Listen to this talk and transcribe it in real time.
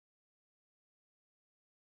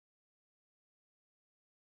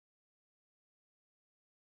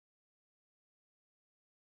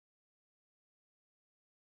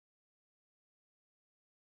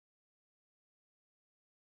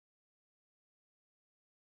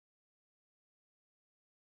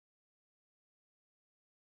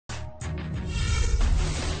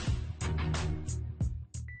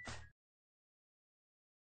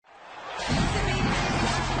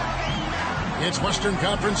It's Western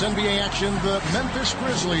Conference NBA action. The Memphis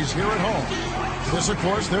Grizzlies here at home. This, of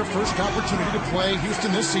course, their first opportunity to play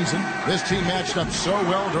Houston this season. This team matched up so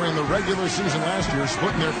well during the regular season last year,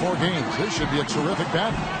 splitting their 4 games. This should be a terrific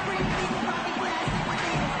battle.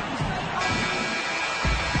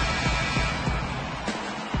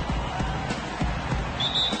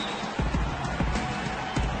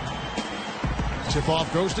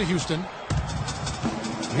 Tip-off goes to Houston.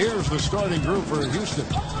 Here's the starting group for Houston.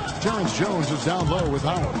 Terrence Jones is down low with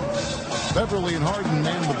Howard. Beverly and Harden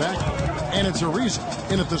man the back. And it's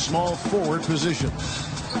Ariza in at the small forward position.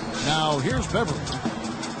 Now here's Beverly.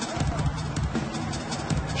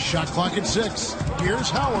 Shot clock at 6. Here's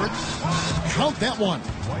Howard. Count that one.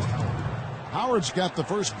 Howard's got the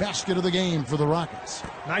first basket of the game for the Rockets.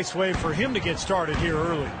 Nice way for him to get started here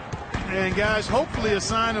early. And guys, hopefully a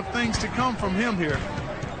sign of things to come from him here.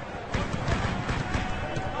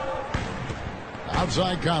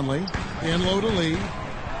 Outside Conley, in low to Lee.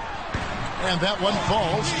 And that one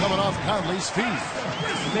falls coming off Conley's feet.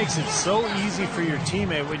 It makes it so easy for your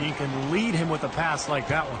teammate when you can lead him with a pass like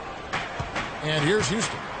that one. And here's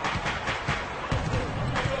Houston.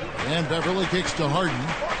 And Beverly kicks to Harden.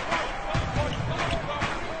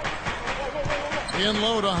 In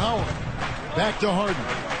low to Howard. Back to Harden.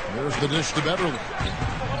 There's the dish to Beverly.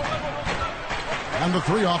 And the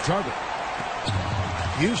 3 off target.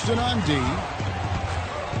 Houston on D.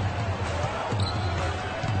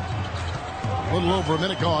 A little over a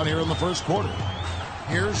minute gone here in the first quarter.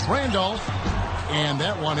 Here's Randolph. And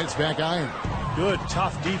that one hits back iron. Good,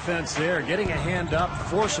 tough defense there. Getting a hand up,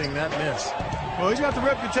 forcing that miss. Well, he's got the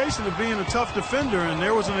reputation of being a tough defender, and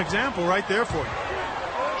there was an example right there for you.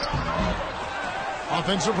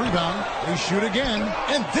 Offensive rebound. They shoot again.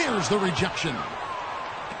 And there's the rejection.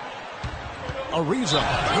 Ariza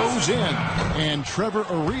goes in. And Trevor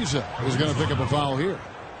Ariza is going to pick up a foul here.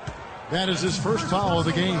 That is his first foul of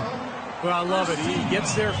the game. Well, I love it. He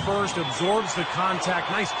gets there first, absorbs the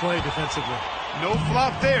contact. Nice play defensively. No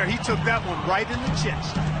flop there. He took that one right in the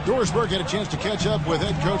chest. Doris Burke had a chance to catch up with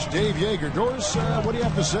head coach Dave Yeager. Doris, what do you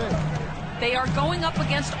have to say? They are going up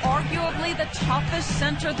against arguably the toughest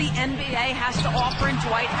center the NBA has to offer in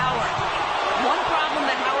Dwight Howard. One problem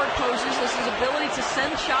that Howard poses is his ability to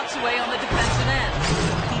send shots away on the defensive end.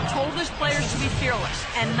 He told his players to be fearless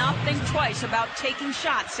and not think twice about taking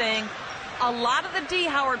shots, saying, "A lot of the D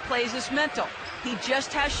Howard plays is mental. He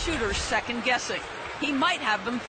just has shooters second-guessing. He might have them